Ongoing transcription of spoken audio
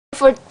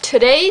For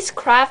today's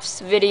crafts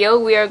video,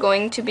 we are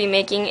going to be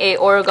making a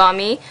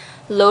origami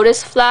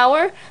lotus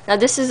flower. Now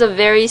this is a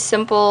very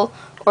simple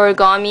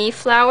origami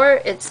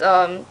flower. It's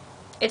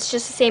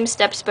just the same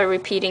steps but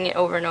repeating it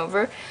over and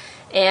over.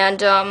 And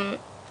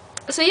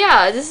so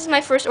yeah, this is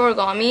my first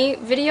origami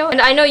video,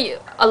 and I know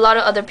a lot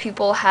of other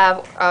people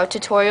have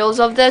tutorials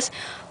of this,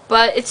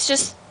 but it's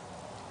just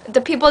the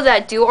people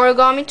that do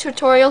origami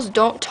tutorials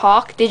don't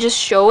talk, they just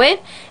show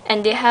it,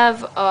 and they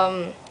have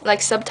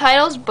like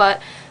subtitles,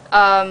 but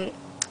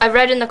I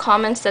read in the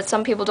comments that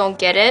some people don't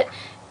get it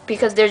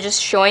because they're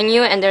just showing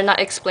you and they're not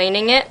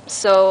explaining it.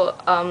 So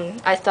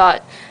I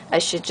thought I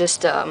should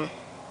just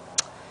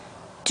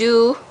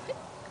do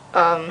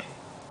a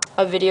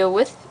video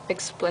with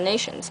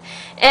explanations.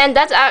 And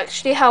that's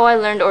actually how I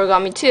learned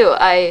origami too.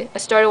 I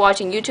started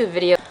watching YouTube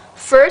videos.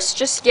 First,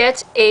 just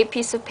get a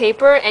piece of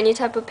paper, any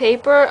type of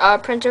paper.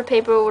 Printer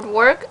paper would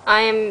work. I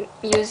am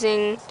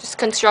using just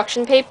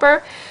construction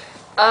paper.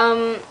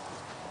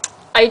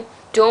 I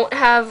don't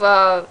have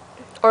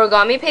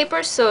origami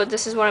paper, so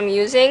this is what I'm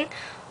using.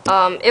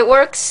 It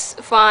works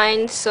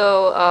fine,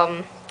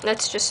 so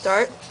let's just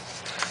start.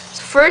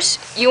 First,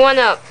 you want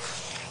to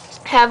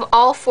have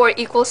all 4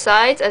 equal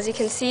sides. As you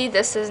can see,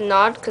 this is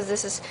not, because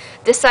this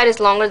side is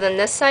longer than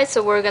this side,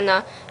 so we're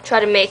gonna try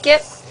to make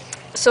it.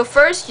 So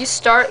first, you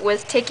start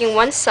with taking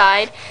one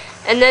side,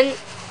 and then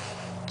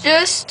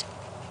just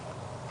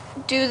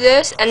do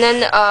this, and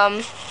then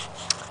on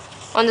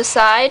the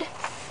side,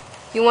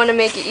 you want to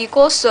make it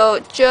equal, so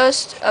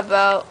just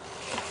about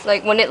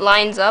like when it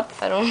lines up.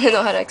 I don't really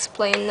know how to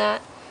explain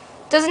that.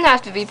 It doesn't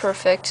have to be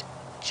perfect.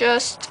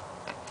 Just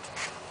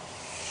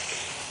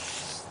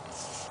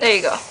there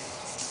you go.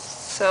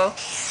 So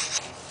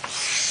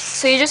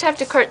you just have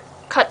to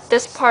cut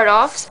this part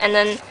off, and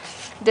then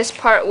this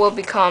part will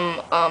become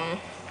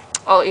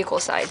all equal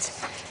sides.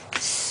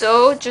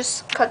 So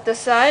just cut this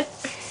side.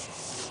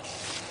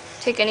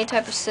 Take any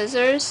type of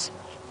scissors.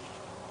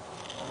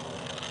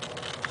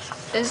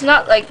 It's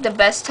not like the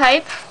best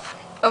type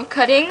of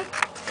cutting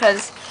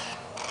because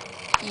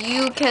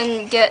you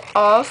can get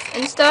off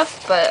and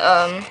stuff, but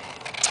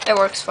it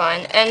works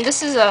fine. And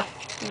this is a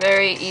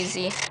very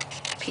easy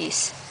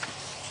piece.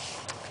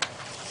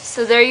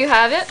 So there you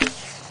have it.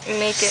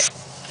 Make it.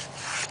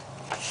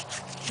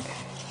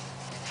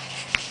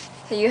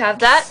 So you have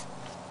that.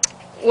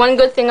 One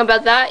good thing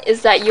about that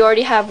is that you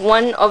already have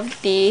one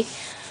of the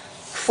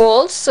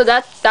folds, so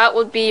that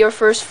would be your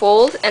first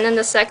fold, and then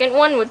the second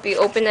one would be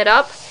open it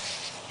up,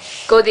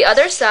 go the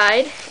other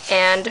side,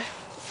 and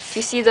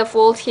you see the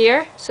fold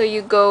here, so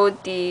you go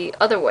the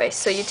other way.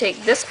 So you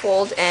take this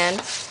fold and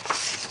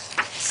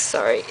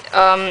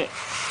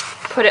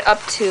put it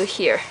up to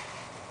here.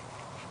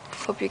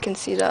 Hope you can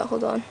see that.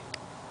 Hold on.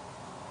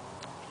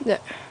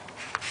 There.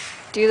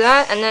 Do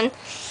that, and then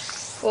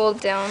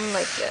fold down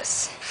like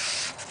this.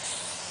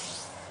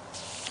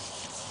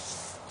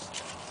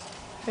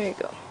 There you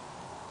go.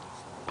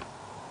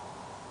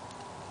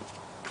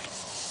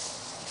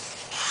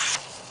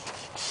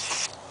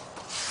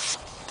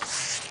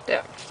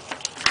 There.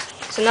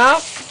 So now,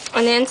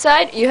 on the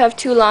inside, you have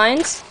 2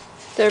 lines.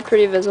 They're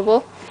pretty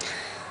visible.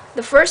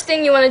 The first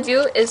thing you want to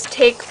do is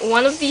take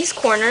one of these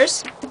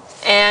corners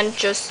and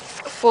just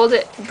fold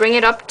it, bring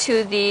it up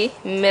to the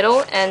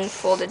middle and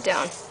fold it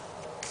down.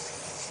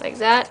 Like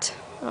that.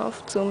 I'll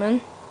zoom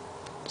in.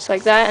 Just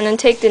like that. And then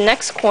take the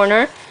next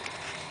corner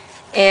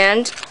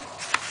and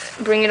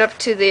bring it up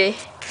to the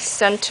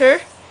center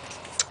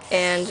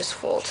and just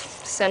fold.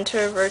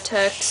 Center,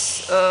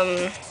 vertex,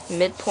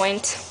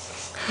 midpoint.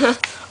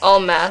 All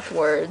math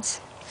words.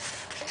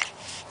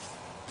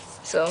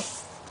 So,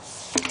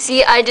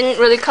 see, I didn't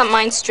really cut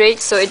mine straight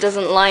so it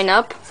doesn't line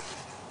up.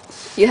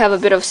 You have a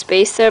bit of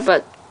space there,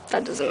 but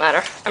that doesn't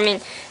matter. I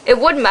mean, it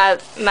would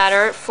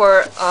matter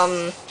for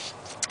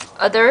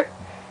other,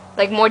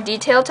 like more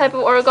detailed type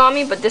of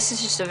origami, but this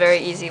is just a very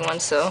easy one,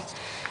 so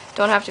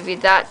don't have to be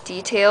that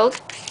detailed.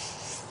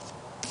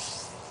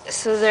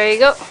 So there you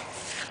go.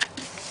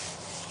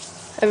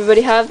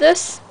 Everybody have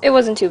this? It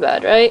wasn't too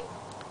bad, right?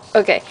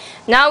 Okay,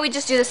 now we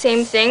just do the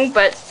same thing,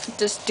 but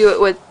just do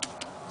it with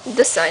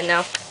this side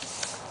now.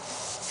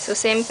 So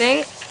same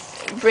thing,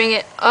 bring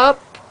it up.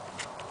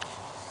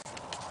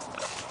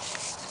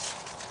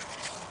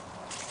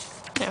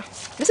 Yeah,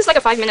 this is like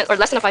a 5-minute or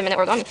less than a 5-minute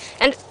origami,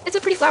 and it's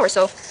a pretty flower,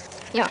 so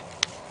yeah,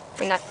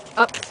 bring that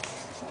up.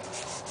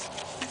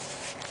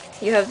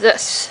 You have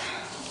this.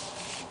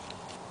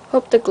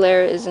 Hope the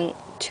glare isn't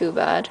too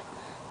bad.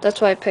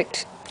 That's why I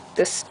picked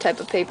this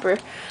type of paper,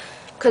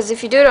 because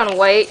if you do it on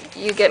white,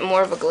 you get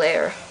more of a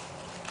glare,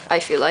 I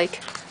feel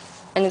like,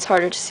 and it's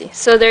harder to see.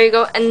 So there you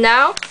go. And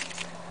now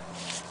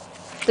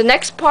the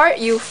next part,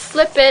 you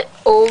flip it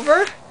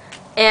over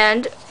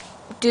and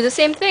do the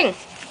same thing.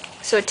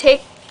 So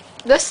take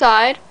the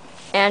side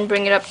and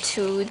bring it up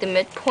to the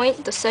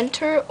midpoint, the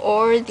center,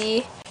 or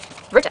the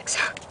vertex.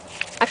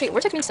 Actually,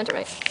 vertex means center,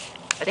 right?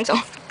 I think so.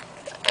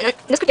 And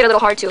this could get a little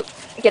hard to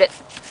get it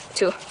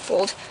to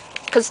fold,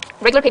 because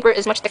regular paper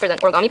is much thicker than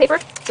origami paper,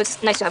 so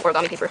it's nice to have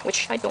origami paper,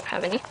 which I don't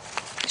have any.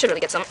 I should really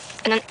get some.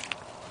 And then,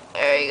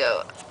 there you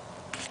go.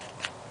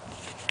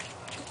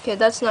 Okay,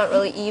 that's not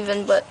really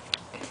even, but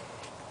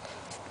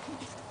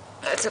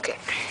that's okay.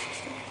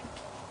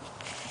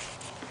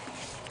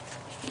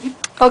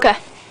 Okay,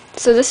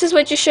 so this is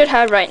what you should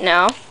have right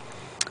now.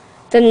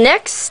 The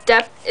next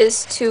step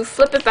is to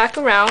flip it back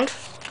around.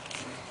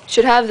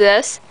 Should have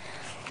this.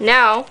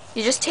 Now,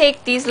 you just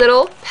take these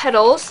little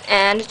petals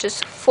and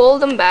just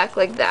fold them back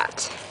like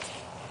that.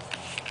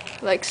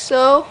 Like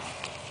so.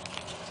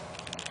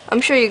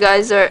 I'm sure you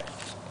guys are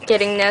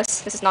getting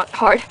this. This is not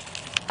hard.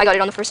 I got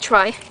it on the first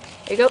try.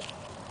 There you go.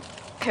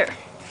 Here.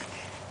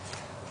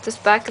 This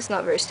back is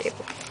not very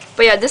stable.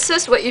 But yeah, this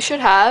is what you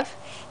should have.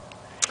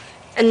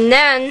 And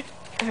then,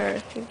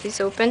 here, leave these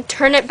open.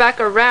 Turn it back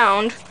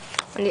around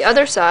on the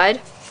other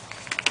side.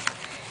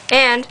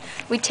 And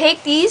we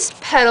take these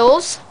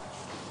petals.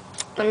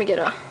 Let me get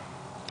a...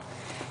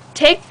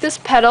 Take this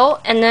petal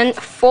and then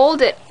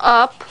fold it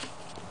up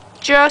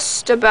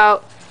just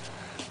about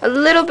a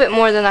little bit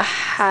more than a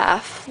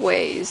half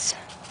ways.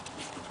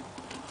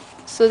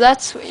 So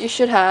that's what you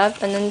should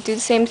have, and then do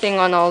the same thing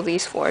on all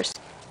these fours.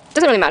 It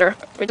doesn't really matter.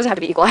 It doesn't have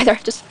to be equal either.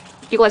 Just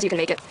equal as you can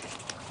make it.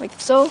 Like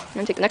so. And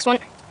then take the next one.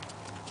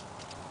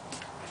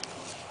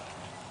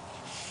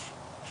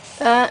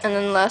 That, and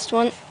then the last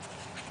one.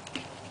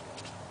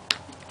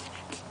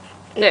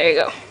 There you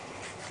go.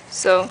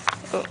 So,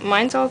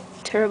 mine's all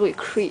terribly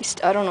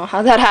creased. I don't know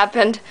how that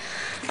happened.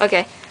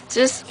 Okay, so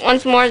just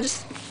once more,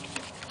 just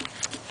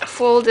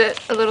fold it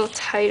a little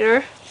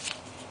tighter.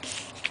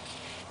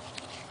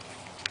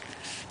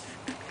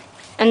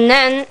 And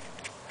then,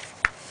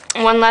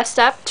 one last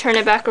step, turn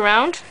it back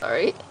around.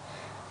 Alright.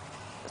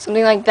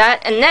 Something like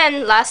that. And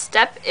then, last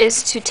step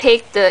is to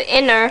take the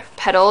inner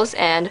petals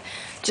and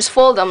just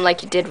fold them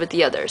like you did with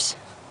the others.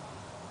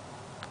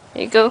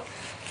 There you go.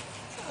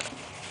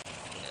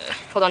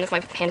 Hold on if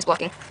my hand is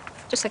blocking.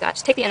 Just like that.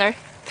 Just take the inner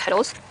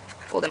petals,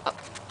 fold them up.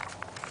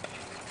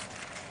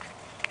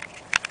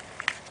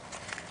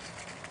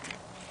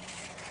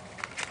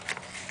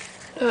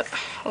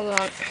 Hold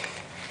on.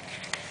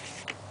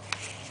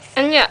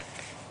 And yeah,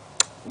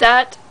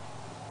 that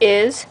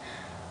is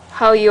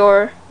how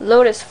your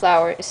lotus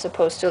flower is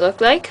supposed to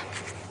look like.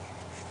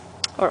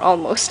 Or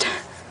almost.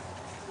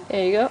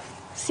 There you go.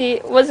 See,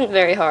 it wasn't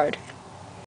very hard.